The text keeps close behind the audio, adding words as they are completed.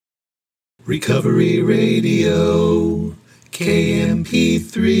Recovery Radio,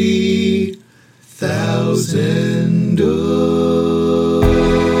 KMP3, Thousand Oaks.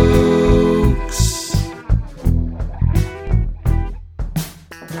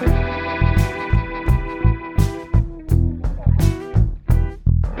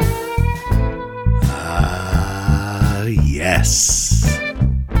 Yes.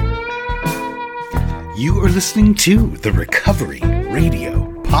 You are listening to the Recovery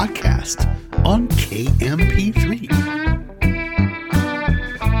Radio podcast on KMP3.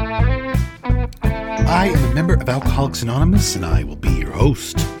 I am a member of Alcoholics Anonymous, and I will be your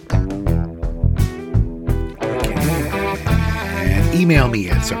host. And email me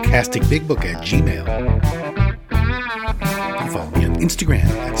at sarcasticbigbook@gmail. And follow me on Instagram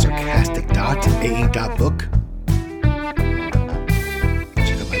at sarcastic.a.book.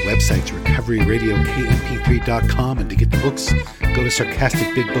 Website recoveryradiokmp3.com, and to get the books, go to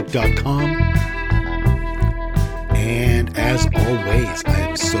sarcasticbigbook.com. And as always, I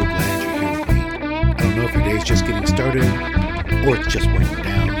am so glad you're here with me. I don't know if your day's just getting started, or it's just winding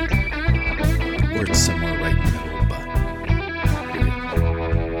down, or it's somewhere right in the middle,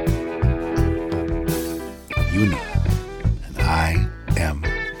 but you know, and I am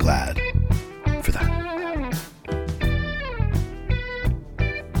glad for that.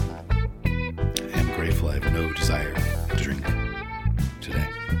 I have no desire to drink today.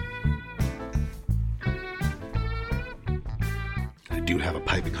 I do have a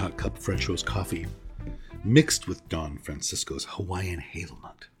piping hot cup of French roast coffee mixed with Don Francisco's Hawaiian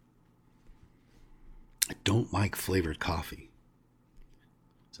hazelnut. I don't like flavored coffee,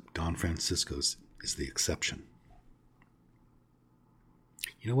 so Don Francisco's is the exception.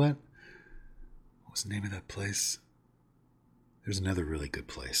 You know what? What was the name of that place? There's another really good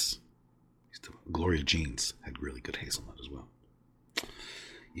place. Gloria Jeans had really good hazelnut as well.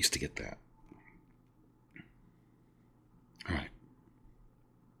 Used to get that. All right.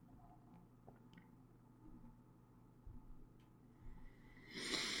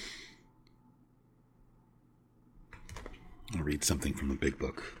 I'll read something from the big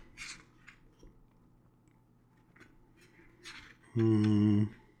book. You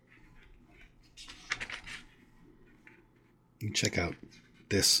check out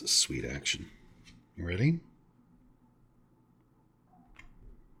this sweet action. You ready?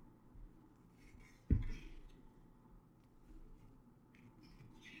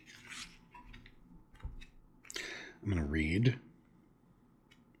 I'm going to read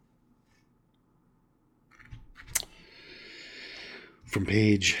from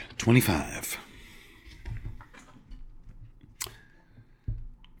page 25.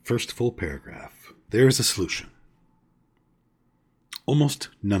 First full paragraph. There is a solution. Almost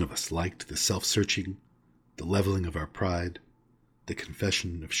none of us liked the self-searching, the leveling of our pride, the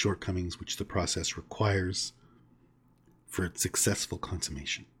confession of shortcomings which the process requires for its successful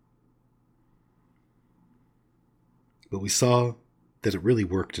consummation. But we saw that it really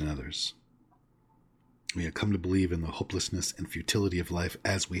worked in others. We had come to believe in the hopelessness and futility of life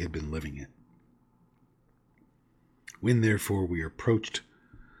as we had been living it. When, therefore, we were approached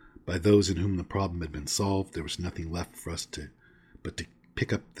by those in whom the problem had been solved, there was nothing left for us but to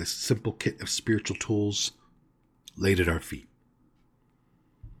pick up this simple kit of spiritual tools laid at our feet.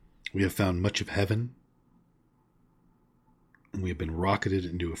 We have found much of heaven, and we have been rocketed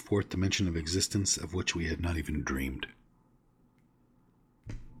into a fourth dimension of existence of which we had not even dreamed.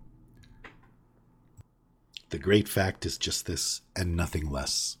 The great fact is just this, and nothing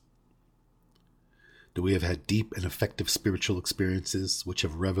less. That we have had deep and effective spiritual experiences which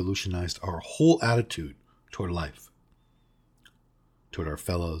have revolutionized our whole attitude toward life, toward our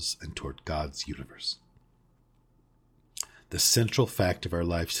fellows, and toward God's universe. The central fact of our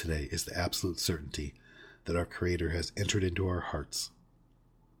lives today is the absolute certainty that our Creator has entered into our hearts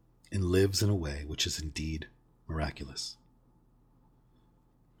and lives in a way which is indeed miraculous.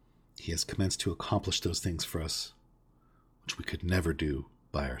 He has commenced to accomplish those things for us which we could never do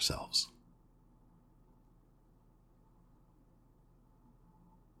by ourselves.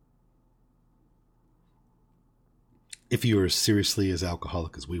 If you are as seriously as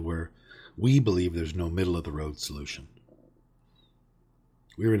alcoholic as we were, we believe there's no middle-of-the-road solution.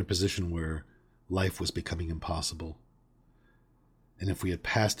 We were in a position where life was becoming impossible, and if we had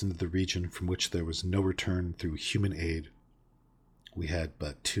passed into the region from which there was no return through human aid, we had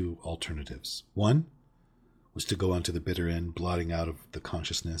but two alternatives. One was to go on to the bitter end, blotting out the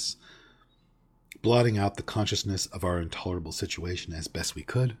consciousness of our intolerable situation as best we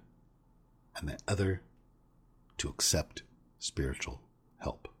could, and the other to accept spiritual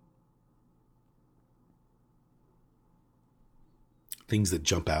help. things that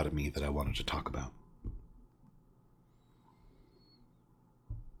jump out at me that I wanted to talk about.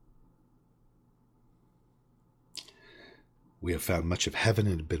 We have found much of heaven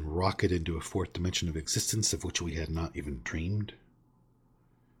and have been rocketed into a fourth dimension of existence of which we had not even dreamed.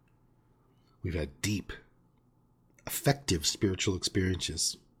 We've had deep, effective spiritual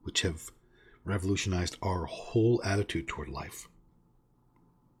experiences which have revolutionized our whole attitude toward life,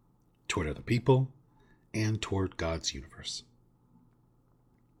 toward other people, and toward God's universe.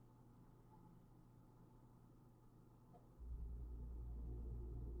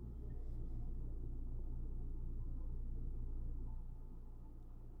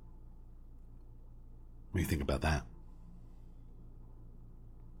 What do you think about that?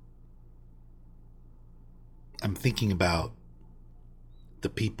 I'm thinking about the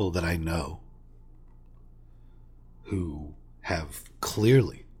people that I know who have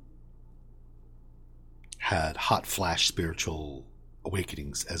clearly had hot flash spiritual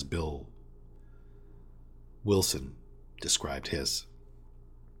awakenings, as Bill Wilson described his.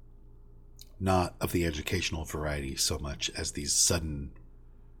 Not of the educational variety so much as these sudden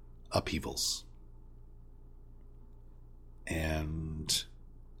upheavals. And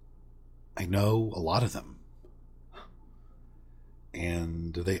I know a lot of them.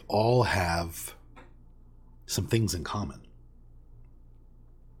 And they all have some things in common.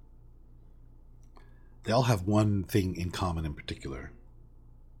 They all have one thing in common in particular.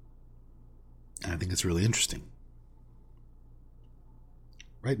 And I think it's really interesting.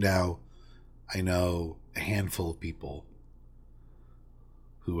 Right now, I know a handful of people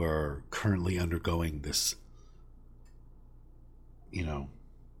who are currently undergoing this,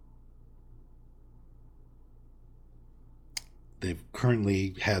 they've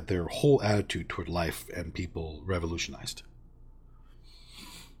currently had their whole attitude toward life and people revolutionized.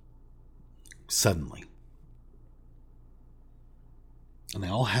 Suddenly. And they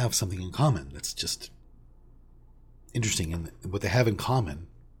all have something in common that's just interesting. And what they have in common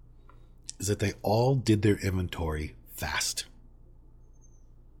is that they all did their inventory fast.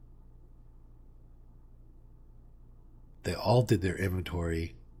 They all did their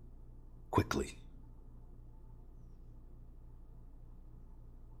inventory quickly.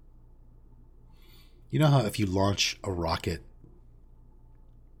 You know how if you launch a rocket,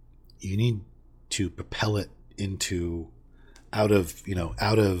 you need to propel it out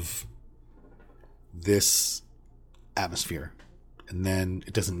of this atmosphere, and then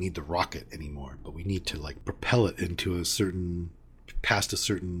it doesn't need the rocket anymore, but we need to propel it into past a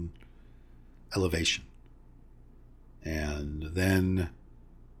certain elevation. And then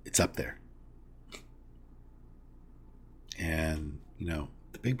it's up there. And,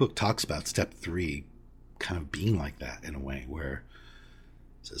 the Big Book talks about step 3 kind of being like that in a way, where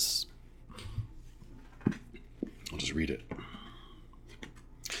it says, I'll just read it.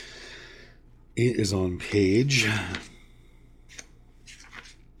 It is on page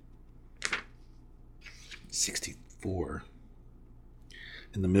 64,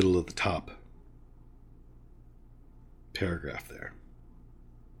 in the middle of the top paragraph there.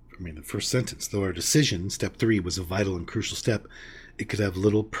 The first sentence. Though our decision, step 3, was a vital and crucial step, it could have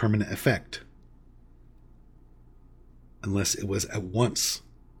little permanent effect unless it was at once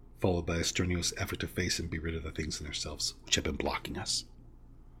followed by a strenuous effort to face and be rid of the things in ourselves which have been blocking us.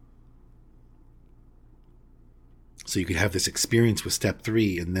 So you could have this experience with step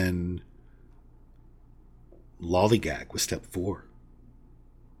 3 and then lollygag with step 4.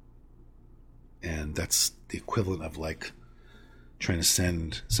 And that's the equivalent of trying to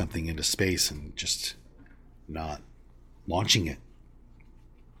send something into space and just not launching it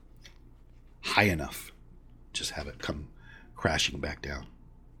high enough. Just have it come crashing back down.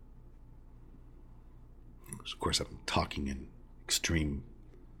 Of course, I'm talking in extreme,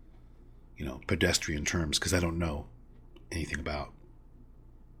 pedestrian terms because I don't know anything about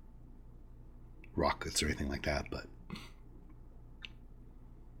rockets or anything like that,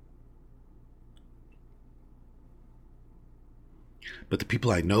 But the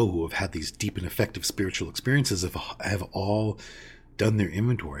people I know who have had these deep and effective spiritual experiences have all done their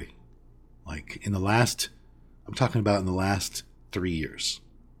inventory. I'm talking about in the last 3 years.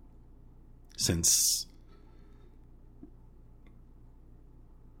 Since,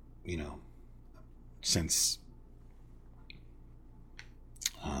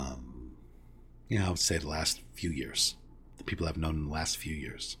 I would say the last few years. The people I've known in the last few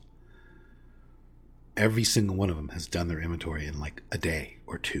years. Every single one of them has done their inventory in a day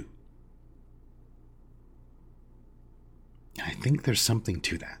or two. And I think there's something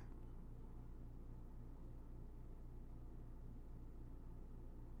to that.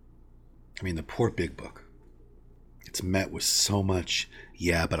 The poor Big Book. it's met with so much,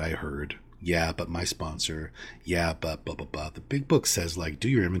 yeah, but I heard, yeah, but my sponsor, yeah, but blah, blah, blah. The big book says, like, do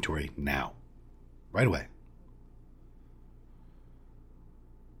your inventory now, right away.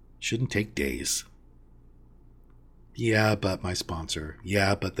 Shouldn't take days. Yeah, but my sponsor.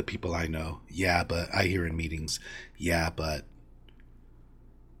 Yeah, but the people I know. Yeah, but I hear in meetings. Yeah, but.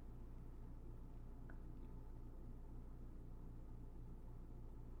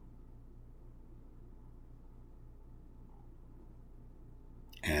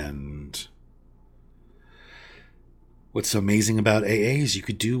 And what's so amazing about AA is you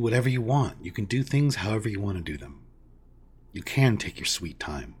could do whatever you want. You can do things however you want to do them. You can take your sweet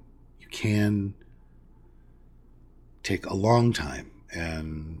time. You can take a long time,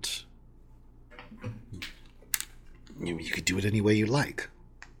 and you could do it any way you like.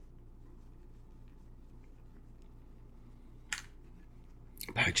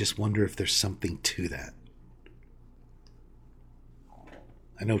 But I just wonder if there's something to that.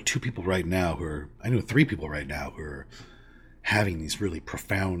 I know 3 people right now who are having these really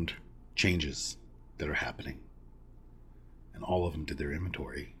profound changes that are happening. And all of them did their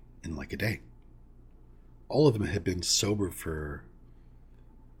inventory in like a day. All of them had been sober for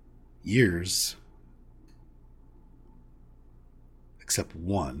years, except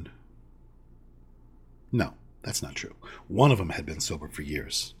one. No, that's not true. One of them had been sober for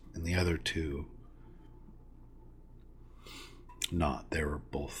years, and the other 2 not. They were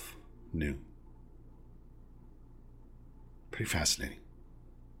both new. Pretty fascinating.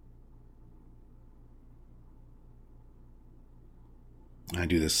 I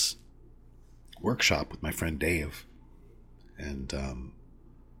do this workshop with my friend Dave, and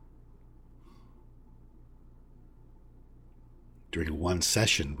during one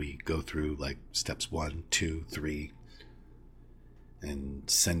session we go through like steps 1, 2, 3 and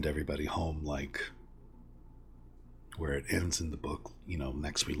send everybody home like where it ends in the book.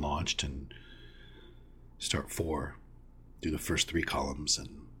 Next we launched, and start 4, do the first 3 columns,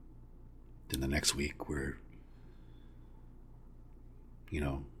 and then the next week we're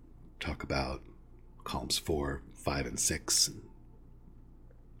talk about columns 4, 5, and 6, and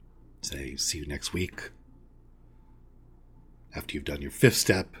say, see you next week. After you've done your 5th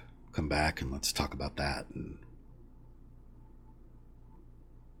step, come back and let's talk about that. And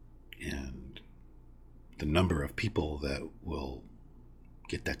the number of people that will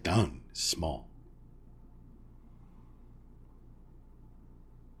get that done is small.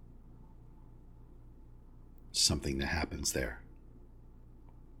 Something that happens there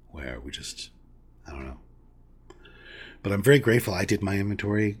where we just, I don't know. But I'm very grateful I did my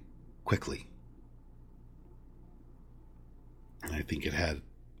inventory quickly. And I think it had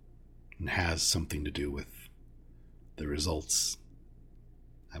and has something to do with the results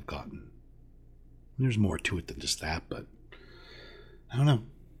I've gotten. And there's more to it than just that, but I don't know.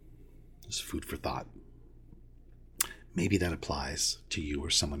 It's food for thought. Maybe that applies to you or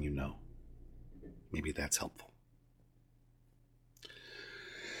someone you know. Maybe that's helpful.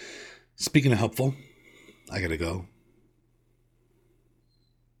 Speaking of helpful, I gotta go.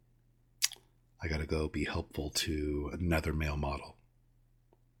 I gotta go be helpful to another male model.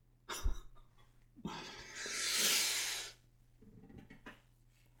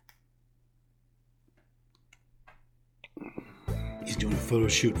 He's doing a photo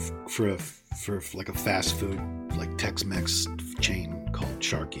shoot for like a fast food, like Tex-Mex chain called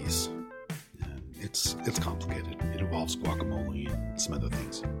Sharky's. And it's complicated. It involves guacamole and some other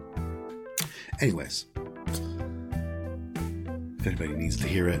things. Anyways, if anybody needs to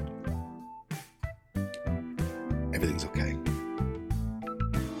hear it, everything's okay.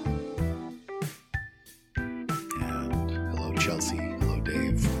 And hello, Chelsea. Hello,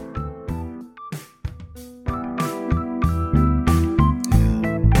 Dave.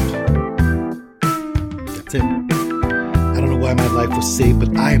 And that's it. I don't know why my life was saved,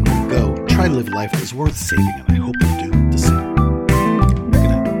 but I am going to go try to live a life that is worth saving, and I hope you do.